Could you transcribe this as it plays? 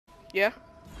Yeah?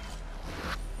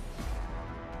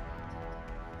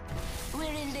 We're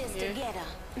in this together.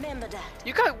 Remember that.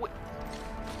 You got...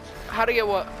 How to get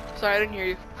what? Sorry, I didn't hear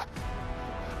you.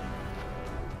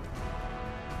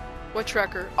 What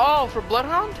tracker? Oh, for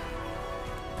Bloodhound?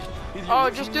 Oh,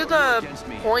 just do the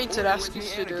points it asks you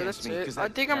to do, that's it. I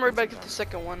think I'm right back at the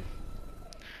second one.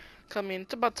 I mean,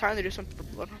 it's about time to do something for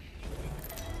Bloodhound.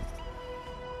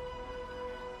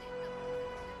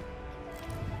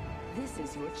 This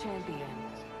is your champion.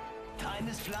 Time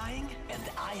is flying, and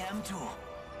I am too.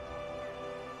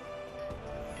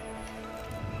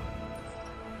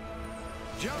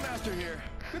 Master here.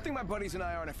 Good thing my buddies and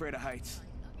I aren't afraid of heights.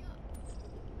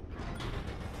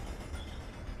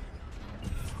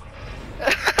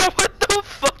 What the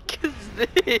fuck is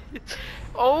this?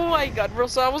 Oh my god, bro.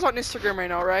 So I was on Instagram right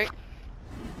now, right?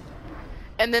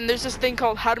 And then there's this thing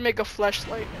called how to make a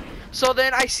fleshlight. So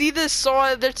then I see this,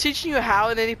 so they're teaching you how,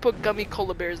 and then they put gummy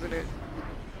cola bears in it.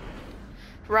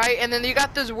 Right? And then you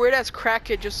got this weird ass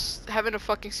crackhead just having a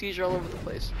fucking seizure all over the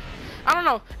place. I don't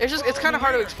know. It's just, it's kind of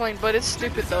hard to explain, but it's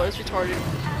stupid though. It's retarded.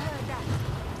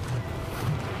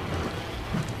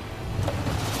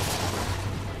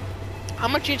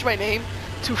 I'm gonna change my name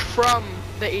to From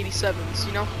the 87s,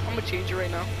 you know? I'm gonna change it right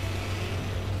now.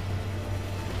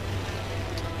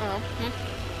 Alright,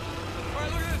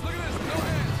 look at this, no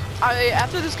hands.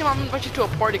 After this game, I'm gonna invite you to a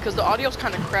party because the audio's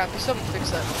kind of crap. You still haven't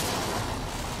fixed that.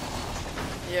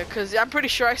 Yeah, because I'm pretty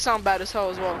sure I sound bad as hell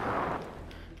as well.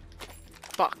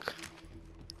 Fuck.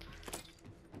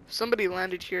 Somebody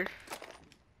landed here.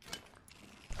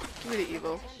 Give me the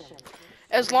Evo.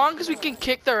 As long as we can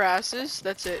kick their asses,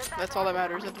 that's it. That's all that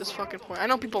matters at this fucking point. I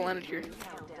know people landed here.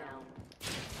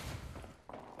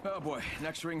 Oh boy,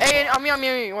 next ring. Hey, on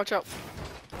me, watch out.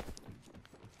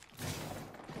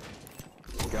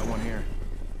 Got one here.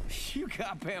 You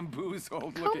got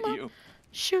bamboozled. Look at you.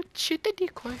 Shoot the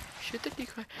decoy. Shoot the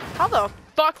decoy. How the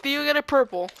fuck do you get a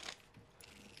purple?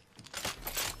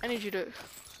 I need you to.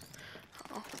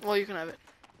 Oh, well, you can have it.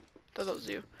 Thought that was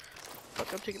you.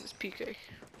 Fuck, I'm taking this PK.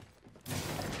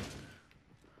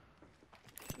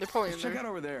 They're probably in there. Check out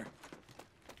over there.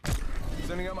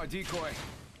 Sending out my decoy.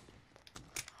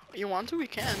 You want to? We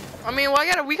can. I mean,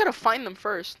 well, we gotta find them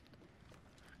first.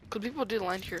 Cause people did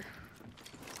land here.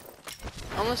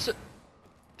 Unless it...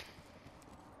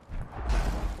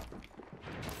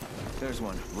 There's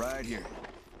one right here.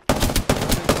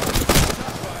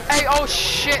 Hey, oh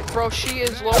shit, bro, she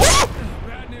is low.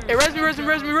 Hey, res me,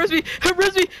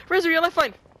 your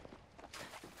lifeline.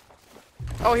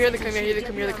 Oh, here they come, here they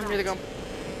come.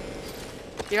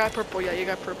 You got purple, yeah, you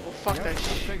got purple. Fuck that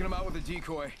shit. Taking him out with a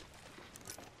decoy.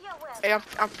 Hey,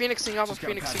 I'm phoenixing up, Up.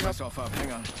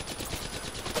 Hang on.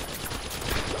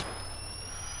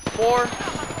 4,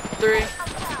 3,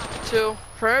 2.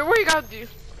 Where you got you?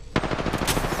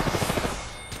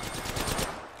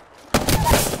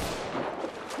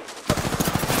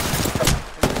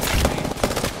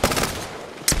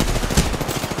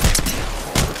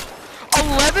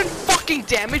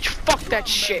 Damage? Fuck that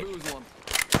shit.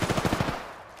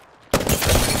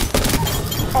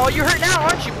 Oh, you're hurt now,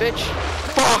 aren't you, bitch?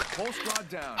 Fuck. Whole squad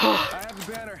down. I have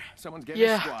the banner. Someone's getting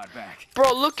the squad back.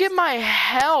 Bro, look at my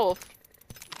health.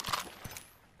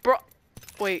 Bro,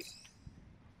 wait.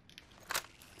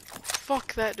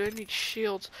 Fuck that, dude. I need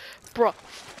shields. Bro,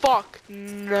 fuck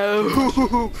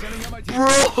no.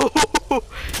 Bro,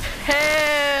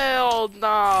 hell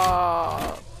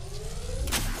nah.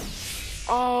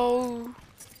 Oh.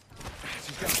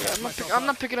 Yeah, I'm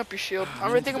not picking up your shield.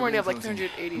 I think I'm already at like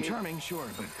 380. Charming, sure,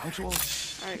 but punctual.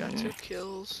 I got 2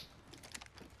 kills.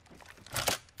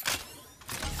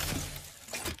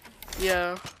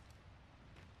 Yeah.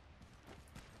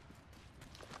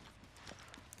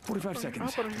 45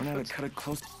 seconds. I'm gonna cut it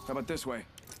close. How about this way?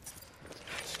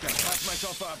 Just gotta patch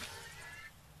myself up.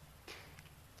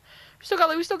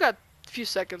 We still got a few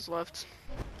seconds left.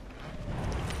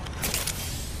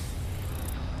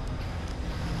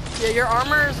 Yeah, your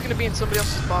armor is gonna be in somebody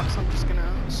else's box. I'm just gonna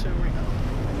assume right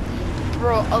now.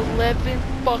 Bro, 11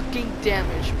 fucking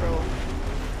damage, bro.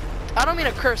 I don't mean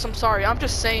to curse. I'm sorry. I'm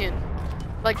just saying.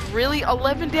 Like, really?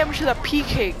 11 damage to that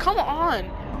PK? Come on.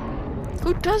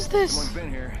 Who does this? Someone's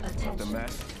been here. The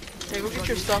mess. Hey, go get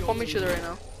your stuff. I'll meet you there right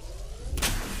now.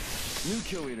 New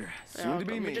kill leader. Yeah, let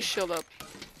me just shield up.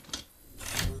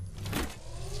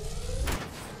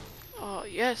 Oh,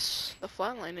 yes. The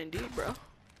flatline indeed, bro.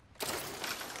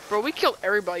 Bro, we killed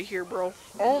everybody here, bro.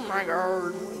 Oh my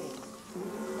god.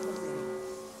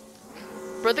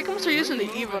 Bro, I think I'm gonna start using the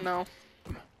Evo now.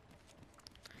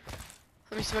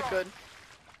 Let me see if I could.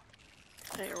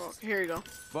 Hey, here you go.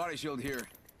 Body shield here.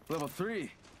 Level 3.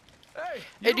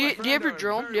 Hey, do you have your friend are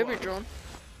drone? Do you have your very drone?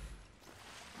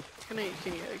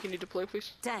 Can you deploy,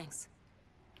 please? Thanks.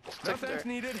 No Stick thanks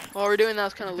there. needed. While we're doing that,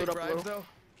 let's kind of Take loot up a bribes, little. though.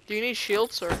 Do you need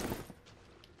shields or?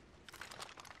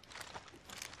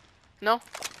 No?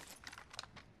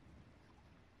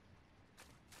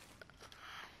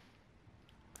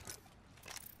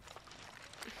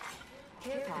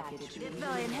 Care package.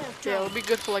 Deploying health Yeah, drone. it'll be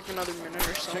good for like another minute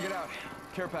or so. Check it out.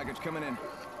 Care package coming in.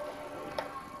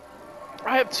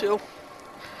 I have 2.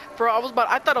 Bro,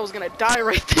 I thought I was gonna die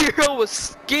right there. I was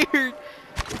scared.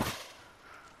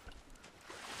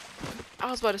 I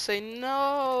was about to say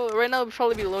no. Right now, we'll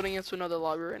probably be loading into another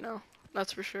lobby right now.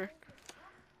 That's for sure.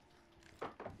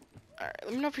 Alright,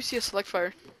 let me know if you see a select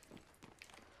fire.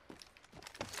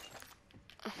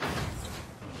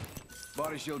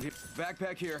 Body shield here.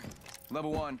 Backpack here.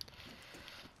 Level 1.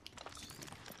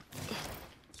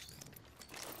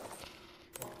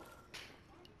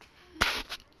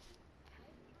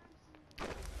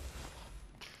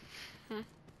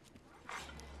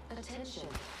 Attention.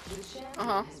 The champion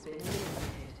Uh-huh. has been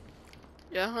eliminated.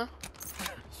 Yeah, huh?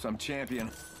 Some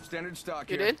champion. Standard stock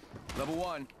You here. did? Level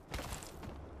 1.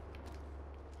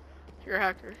 You're a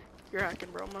hacker. You're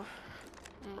hacking, bro. I'm gonna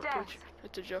quit you.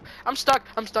 It's a joke. I'm stuck.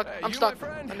 I'm stuck. Hey, I'm you, stuck. my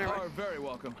friend, Oh, never mind. are very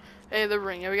welcome. Hey, the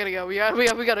ring. Yeah, we gotta go. We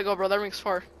gotta go, bro. That ring's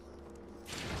far.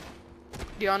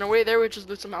 Yeah, on our way there, we just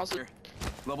loot some houses. Here.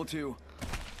 Level 2.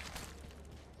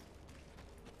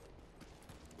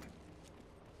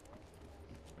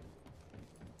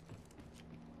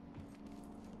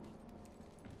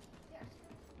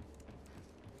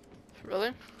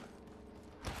 Really?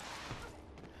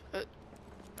 There's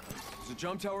a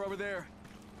jump tower over there.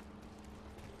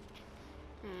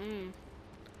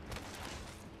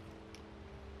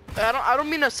 I don't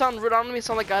mean to sound rude. I don't mean to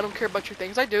sound like I don't care about your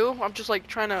things. I do. I'm just like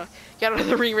trying to get out of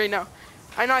the ring right now.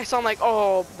 I know I sound like,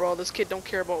 oh, bro, this kid don't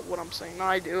care about what I'm saying. No,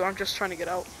 I do. I'm just trying to get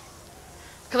out.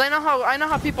 Cause I know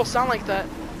how people sound like that.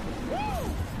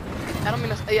 I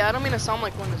don't mean to sound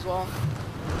like one as well.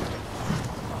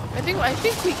 I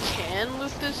think we can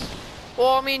loot this.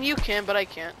 Well, I mean, you can, but I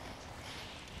can't.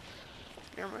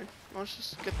 Never mind. Let's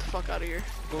just get the fuck out of here.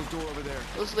 Closed door over there.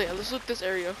 Let's loot this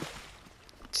area.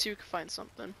 Let's see if we can find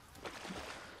something.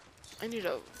 I need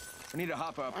a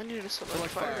hop up. select Select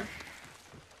fire. fire.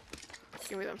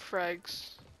 Give me them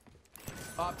frags.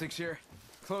 Optics here.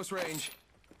 Close range.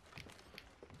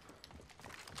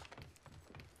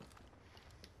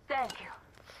 Thank you.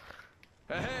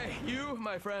 Hey, you,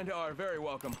 my friend, are very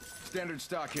welcome. Standard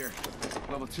stock here.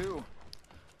 Level 2. Do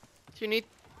you need?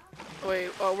 Wait.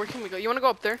 Where can we go? You wanna go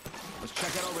up there? Let's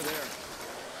check it over there.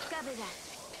 Copy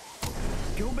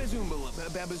that. Go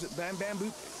bazoomba, bamboo,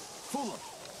 fool 'em.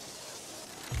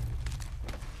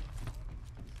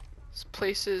 This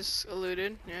place is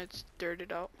eluded. Yeah, it's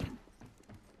dirted out.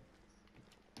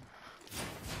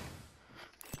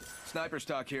 Sniper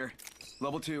stock here.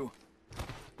 Level 2.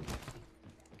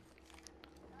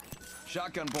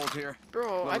 Shotgun bolt here.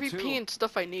 Bro, I Level be 2. peeing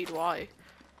stuff I need. Why?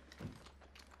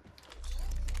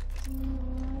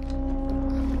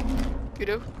 You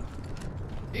do?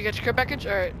 You got your care package?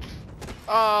 Alright.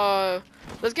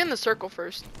 Let's get in the circle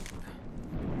first.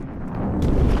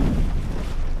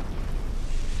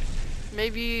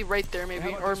 Maybe right there, maybe. How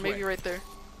about Or this maybe way? right there.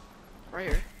 Right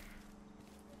here.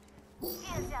 Here's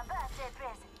your birthday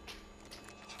present.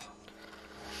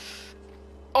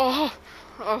 Oh!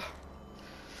 Oh.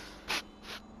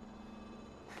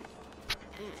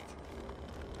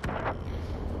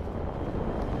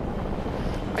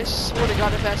 I swear to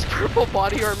God, it has purple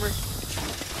body armor.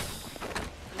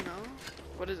 No?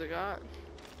 What does it got?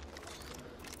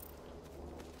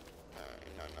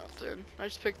 No, nothing. I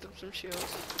just picked up some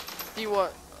shields. Do you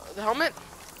what? The helmet?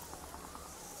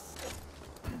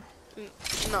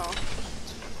 No.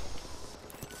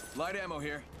 Light ammo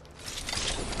here.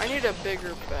 I need a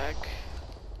bigger bag.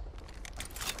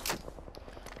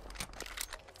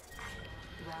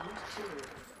 Round 2.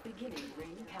 Beginning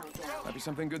ring countdown. Might be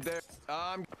something good there.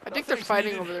 I No think they're thanks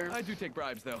fighting needed. over there. I do take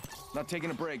bribes though. Not taking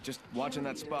a break, just watching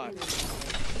that spot.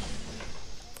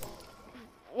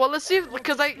 Well, let's see,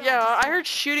 because I heard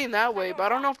shooting that way, but I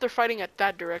don't know if they're fighting at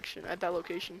that direction, at that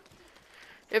location.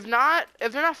 If they're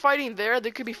not fighting there,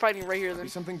 they could be fighting right here Be then.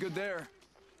 something good there.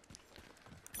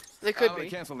 They could I'm gonna be.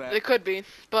 cancel that. They could be.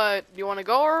 But do you want to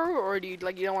go or do you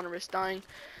don't want to risk dying?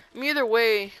 I mean, either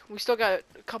way, we still got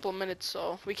a couple of minutes,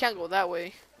 so we can't go that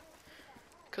way.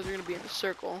 Because we're going to be in the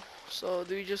circle. So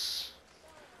do we just...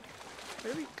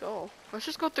 Where do we go? Let's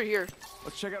just go through here.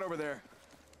 Let's check out over there.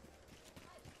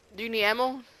 Do you need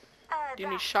ammo? Do you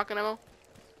need shotgun ammo?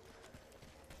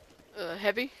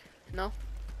 Heavy? No?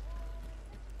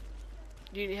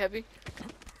 Do you need heavy?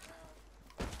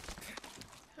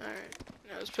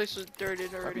 This place is dirtied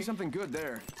Might be already. something good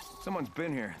there. Someone's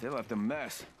been here. They left a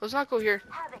mess. Let's not go here.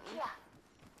 Have it here.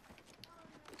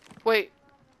 Wait.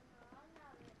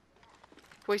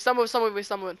 Wait, stop moving, stop moving, wait,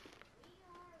 stop moving.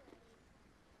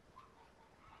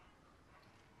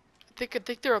 I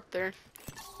think they're up there.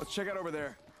 Let's check out over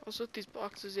there. What's with these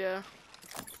boxes? Yeah.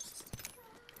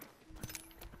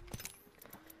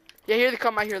 Yeah, here they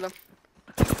come. I hear them.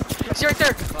 See right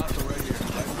there. Hostile right here,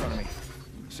 right in front of me.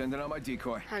 Sending out my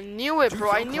decoy. I knew it,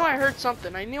 bro. I knew I heard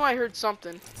something. I knew I heard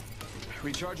something.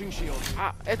 Recharging shield.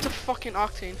 It's a fucking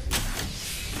Octane.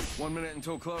 1 minute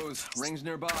until close. Rings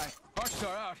nearby.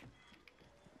 Arcstar out.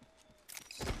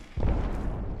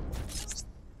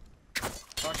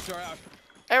 Arcstar out.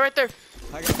 Hey, right there.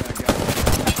 I got that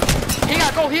guy. He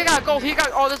got gold. He got gold. He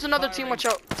got. Oh, there's another team. Watch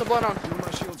out. It's a blood on. Giving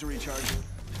my shield to recharge.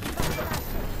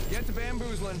 Get to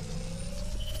bamboozling.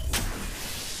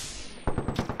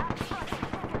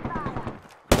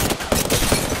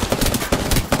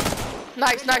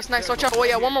 Nice, nice, nice. Watch out. Oh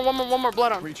yeah, one more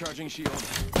blood on. Recharging shield.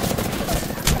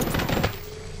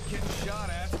 Getting shot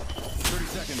at. 30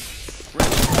 seconds.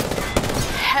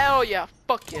 Hell yeah.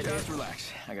 Fuck yeah, dude. Just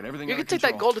relax. I got everything You under can take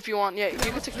that control. gold if you want. Yeah, you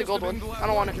can take the gold one. I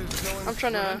don't want it. I'm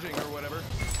trying to. Or whatever.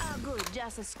 Oh, good.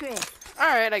 Just a script. All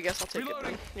right, I guess I'll take it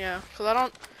Reloading. then. Yeah, cause I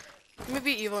don't.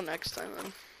 Maybe evil next time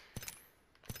then.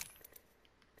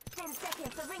 10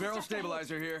 seconds. The ring's Barrel just ahead.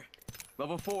 stabilizer here.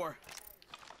 Level 4.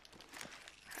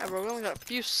 Yeah, bro, we only got a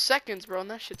few seconds, bro, and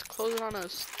that shit's closing on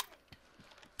us.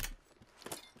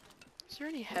 Is there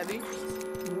any heavy?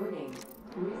 Warning.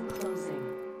 Ring closing.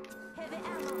 Heavy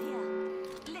ammo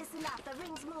here. Listen up. The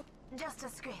ring's moved. Just a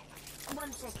script.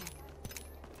 1 second.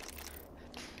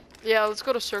 Yeah, let's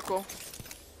go to circle.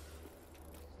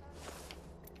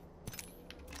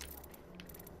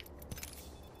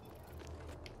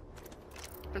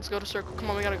 Let's go to circle. Come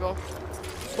on, we gotta go.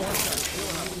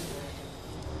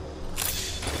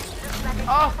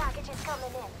 Oh! Package is coming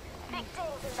in. Big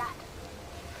things in that.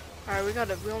 Alright,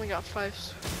 we only got 5.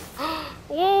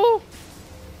 Whoa!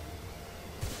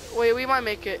 Wait, we might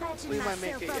make it. We might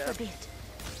make it, yeah. Up a bit.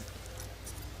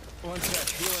 1 sec.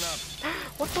 Healing up.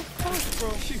 What the fuck, bro?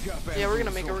 You got Yeah, we're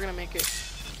gonna make it, we're gonna make it.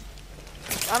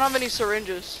 I don't have any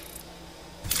syringes.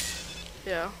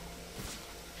 Yeah.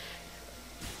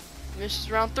 This is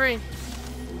round 3.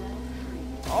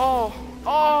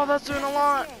 Oh, that's doing a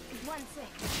lot. 1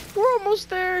 sec. We're almost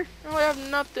there. I only have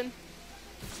nothing.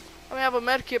 I mean, I have a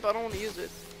med kit, but I don't want to use it.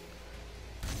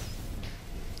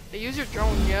 Hey, use your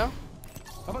drone, yeah?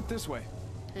 How about this way?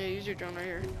 Yeah, use your drone right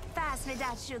here. Fast with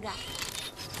that sugar.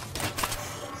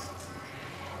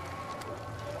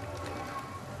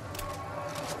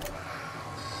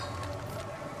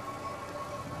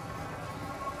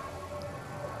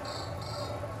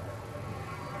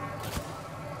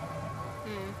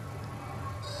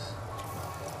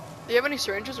 Do you have any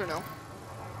syringes or no?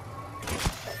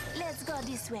 Let's go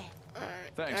this way. Alright.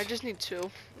 Thanks. I just need 2.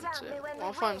 That's Tell it. me when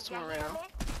I'll we find wait, somewhere you right hear now. me?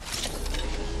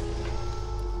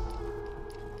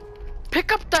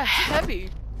 Pick up the heavy.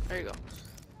 There you go.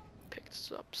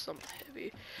 Picked up some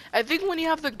heavy. I think when you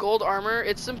have the gold armor,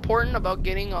 it's important about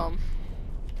getting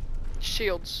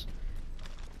shields.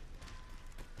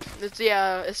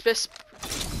 It's best.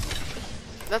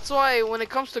 That's why when it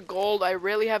comes to gold, I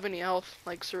rarely have any health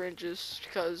like syringes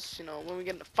because you know when we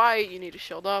get in a fight, you need to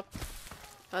shield up.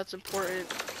 That's important.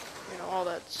 You know all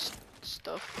that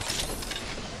stuff.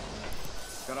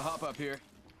 Gotta hop up here.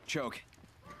 Choke.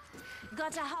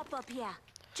 Gotta hop up here.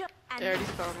 I already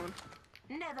found one.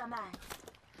 Never mind.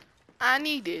 I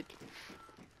need it.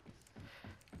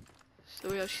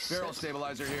 So yeah, she Barrel says.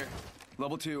 stabilizer here.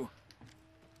 Level 2.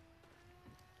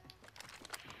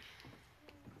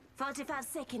 45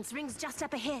 seconds. Rings just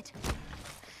up ahead.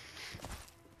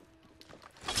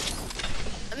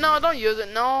 No, don't use it.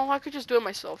 No, I could just do it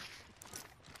myself.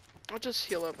 I'll just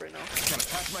heal up right now. Gotta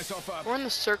patch myself up. We're in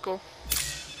the circle.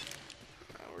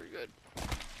 Oh, we're good.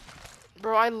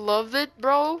 Bro, I love it,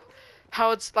 bro.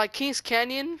 How it's like Kings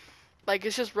Canyon. Like,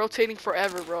 it's just rotating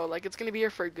forever, bro. Like, it's gonna be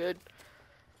here for good.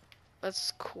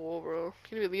 That's cool, bro.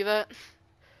 Can you believe that?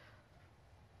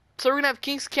 So we're gonna have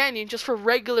Kings Canyon just for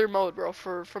regular mode, bro,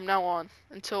 from now on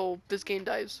until this game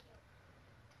dies.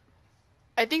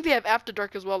 I think they have After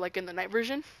Dark as well, like in the night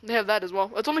version. They have that as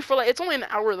well. It's only for like, it's only an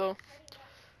hour though.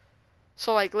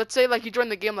 So like, let's say like you join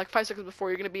the game like 5 seconds before,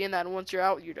 you're gonna be in that, and once you're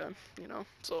out, you're done. You know.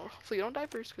 So hopefully you don't die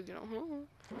first, cause you know. Warning.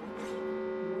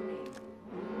 Ring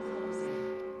closing.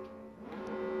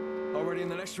 Already in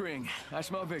the next ring. I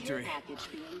smell victory. Care package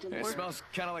being It delivered. smells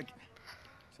kind of like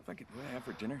stuff I could have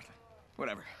for dinner.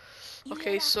 Whatever.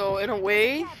 Okay, so in a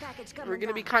way, we're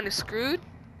gonna be kind of screwed.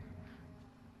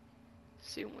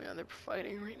 See, yeah, they're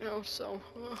fighting right now, so.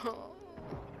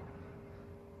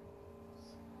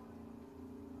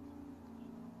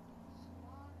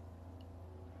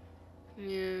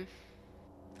 Yeah.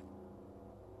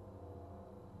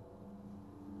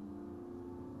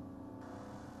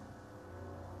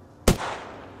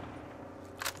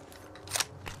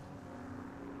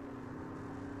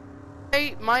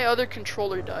 My other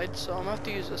controller died, so I'm gonna have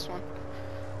to use this one.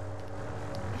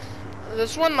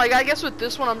 This one, like, I guess with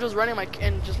this one, I'm just running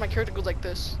and just my character goes like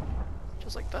this.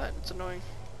 Just like that. It's annoying.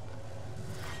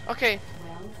 Okay.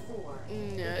 Round 4.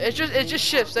 Yeah, it just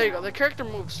shifts. There you go. The character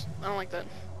moves. I don't like that.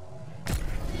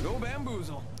 Go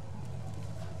bamboozle.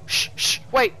 Shh, shh,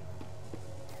 wait.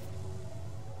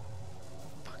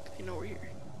 Fuck, they know we're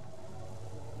here.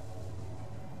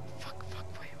 Fuck,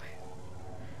 wait.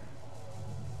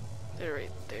 They're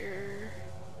right there.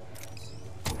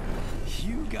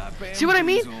 You got bamboozled. See what I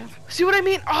mean? See what I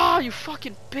mean? Oh, you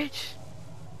fucking bitch.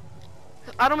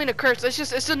 I don't mean to curse.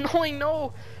 It's annoying.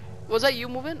 No. Was that you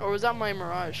moving, or was that my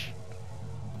Mirage?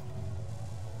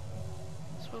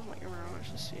 This was my Mirage.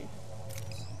 Let's see.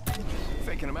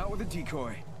 Faking him out with a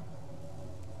decoy.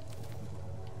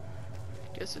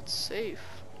 Guess it's safe.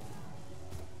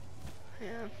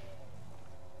 Yeah.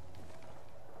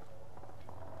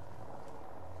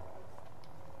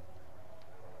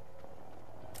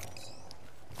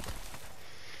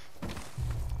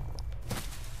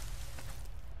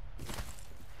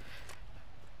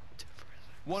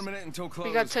 One minute until close.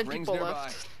 We got 10 Rings people nearby.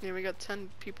 left. Yeah, we got 10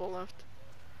 people left.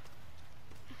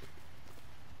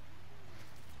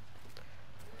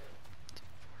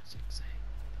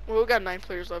 Well, we got 9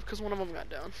 players left because one of them got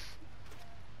down.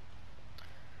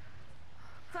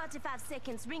 45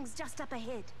 seconds. Rings just up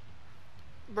ahead.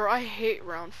 Bro, I hate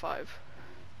round 5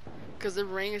 because the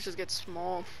rings just get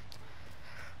small.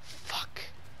 Fuck.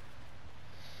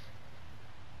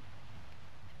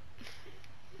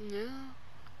 Yeah.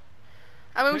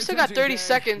 I mean, we still got 30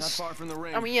 seconds. Not far from the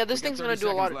ring. I mean, yeah, this We got thing's gonna 30 do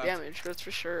a lot of seconds left. damage, that's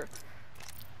for sure.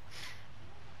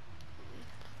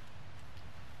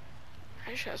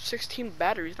 I should have 16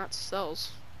 batteries, not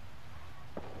cells.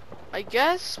 I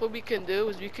guess what we can do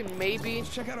is we can maybe.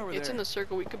 Let's check out over It's there. in the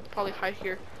circle. We could probably hide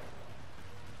here,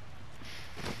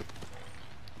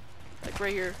 like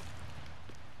right here.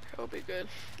 That'll be good.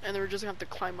 And then we're just gonna have to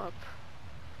climb up.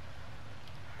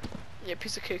 Yeah,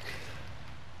 piece of cake.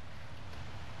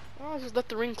 Oh, just let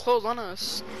the ring close on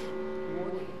us.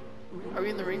 Are we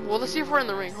in the ring? Well, let's see if we're in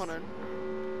the ring. Hold on.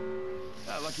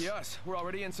 Ah, lucky us. We're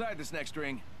already inside this next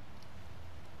ring.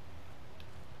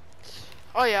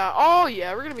 Oh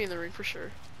yeah, we're gonna be in the ring for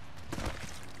sure.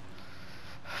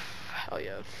 Hell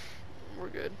yeah, we're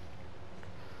good.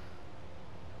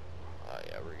 Oh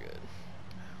yeah, we're good.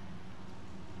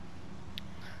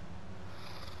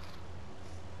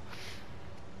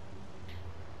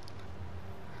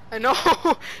 I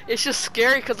know, it's just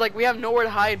scary because like we have nowhere to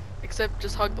hide except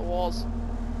just hug the walls.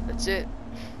 That's it.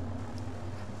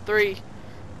 3,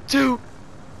 2,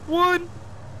 1,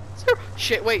 0.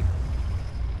 Shit, wait.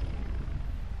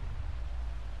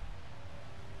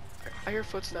 I hear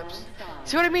footsteps.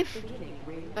 See what I mean? Beginning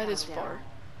ring That is countdown. far.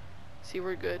 See,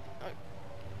 we're good.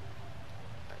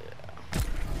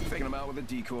 Faking him out with a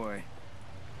decoy.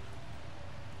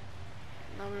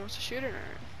 Nobody wants to shoot it, or?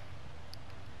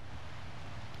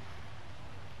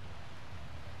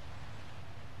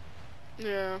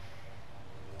 Yeah.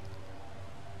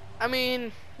 I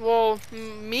mean, well,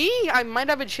 I might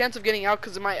have a chance of getting out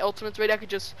because of my ultimate's ready. I could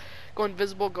just go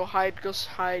invisible, go hide,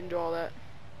 and do all that.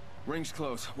 Ring's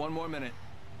close. 1 more minute.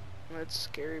 That's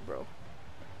scary, bro.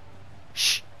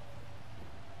 Shh.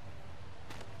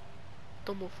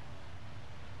 Don't move.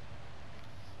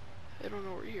 They don't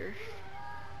know we're here.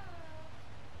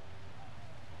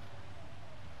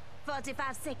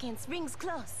 45 seconds. Rings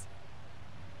close.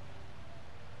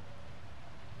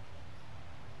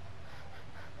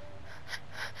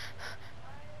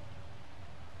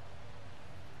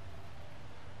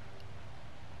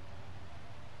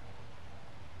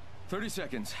 "30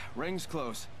 seconds. Ring's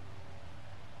close."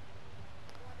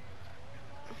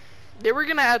 They were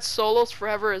gonna add solos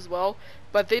forever as well,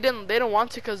 but they didn't. They don't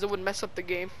want to because it would mess up the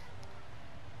game.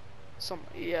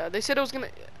 Yeah, they said it was gonna.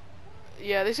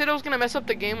 Yeah, they said it was gonna mess up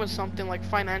the game with something like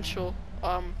financial,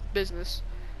 business,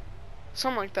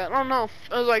 something like that. I don't know.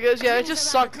 I was like, yeah, it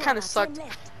just sucked. Kind of sucked.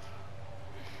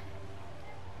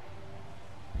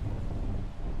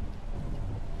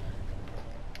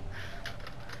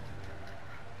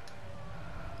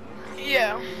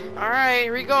 Yeah. All right,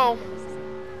 here we go.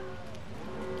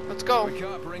 Let's go. Wake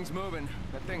up. Ring's moving.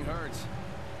 That thing hurts.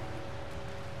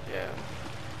 Yeah.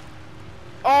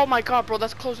 Oh my god, bro,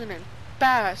 that's closing in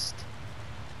fast.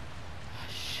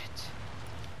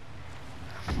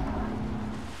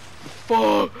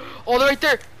 Fuck. Oh, they're right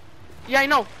there. Yeah, I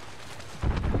know.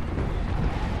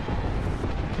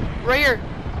 Right here.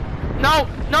 No,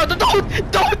 no, don't,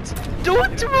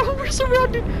 we're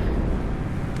surrounded.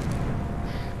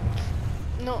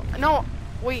 No, no,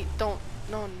 wait, don't.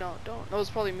 No, don't. That was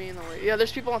probably me in the way. Yeah,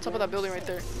 there's people on top of that building right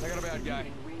there. I got a bad guy.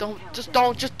 Just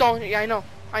don't. Yeah, I know.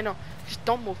 Just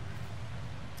don't move.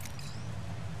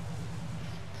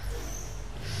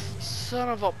 Son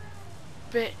of a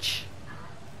bitch.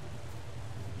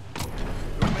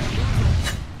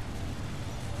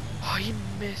 Oh, you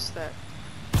missed that.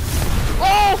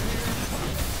 Oh!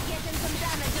 Getting some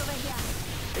damage over here.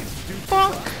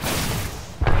 Fuck!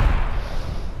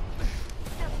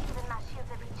 Just giving my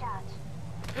shields a recharge.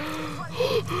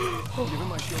 Give him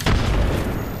my shield.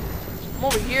 I'm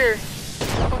over here.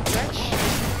 Fuck,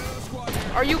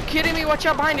 bitch. Are you kidding me? Watch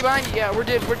out behind you, Yeah, we're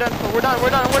done. We're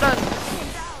done.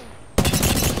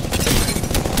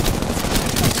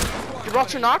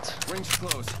 Gibraltar knocked? Rings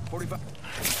close. 45.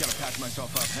 Just gotta patch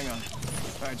myself up. Hang on.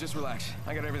 Alright, just relax.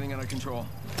 I got everything under control.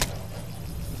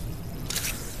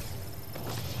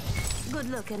 Good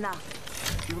looking now.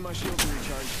 Give him my shield to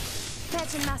recharge.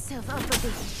 Patching myself up a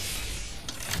bit.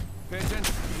 Pay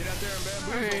attention. Get out there and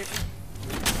bamboozle. Alright.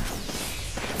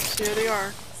 Here they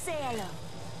are. Say hello.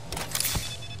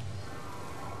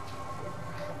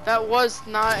 That was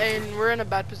not, and we're in a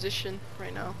bad position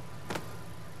right now.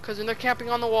 Cause when they're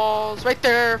camping on the walls, right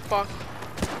there, fuck.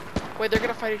 Wait, they're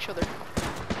gonna fight each other.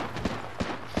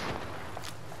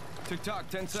 Tick tock,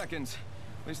 10 seconds.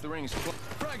 At least the ring's close.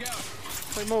 Frag out.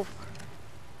 Wait, move.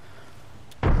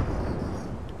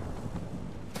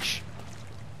 Shh.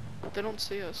 They don't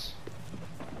see us.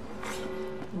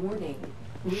 Warning.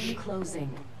 Ring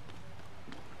closing.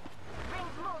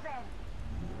 Rings moving.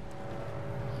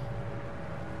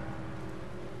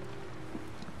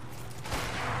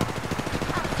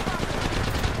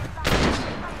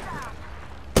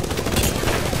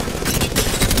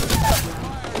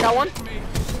 Got one? Me.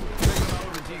 Taking him out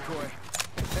with a decoy.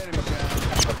 Enemy down.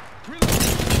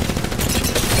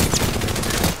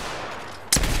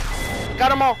 Got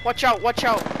them all. Watch out. Ladies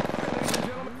and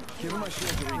gentlemen, give him my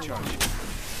shield to recharge.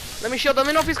 Let me shield. Let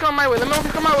me know if he's coming my way. Go make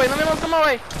him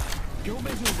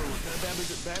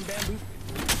move. Bam.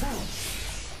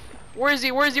 Where is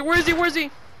he? Reloading.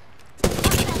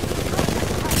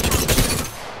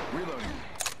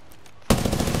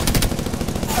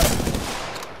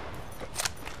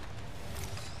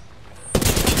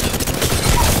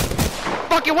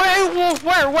 Fuck it.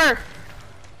 Where?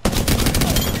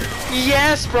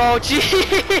 Yes, bro. Gee.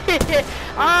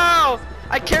 Oh,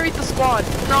 I carried the squad.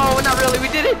 No, not really. We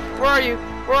did it. Where are you?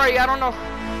 I don't know.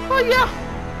 Oh yeah.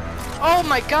 Oh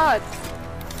my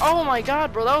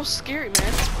god, bro. That was scary,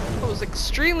 man. That was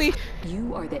extremely.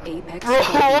 You are the apex. Bro,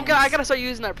 champions. I gotta start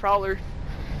using that prowler.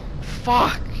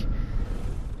 Fuck.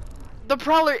 The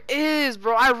prowler is,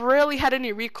 bro. I rarely had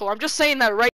any recoil. I'm just saying that right.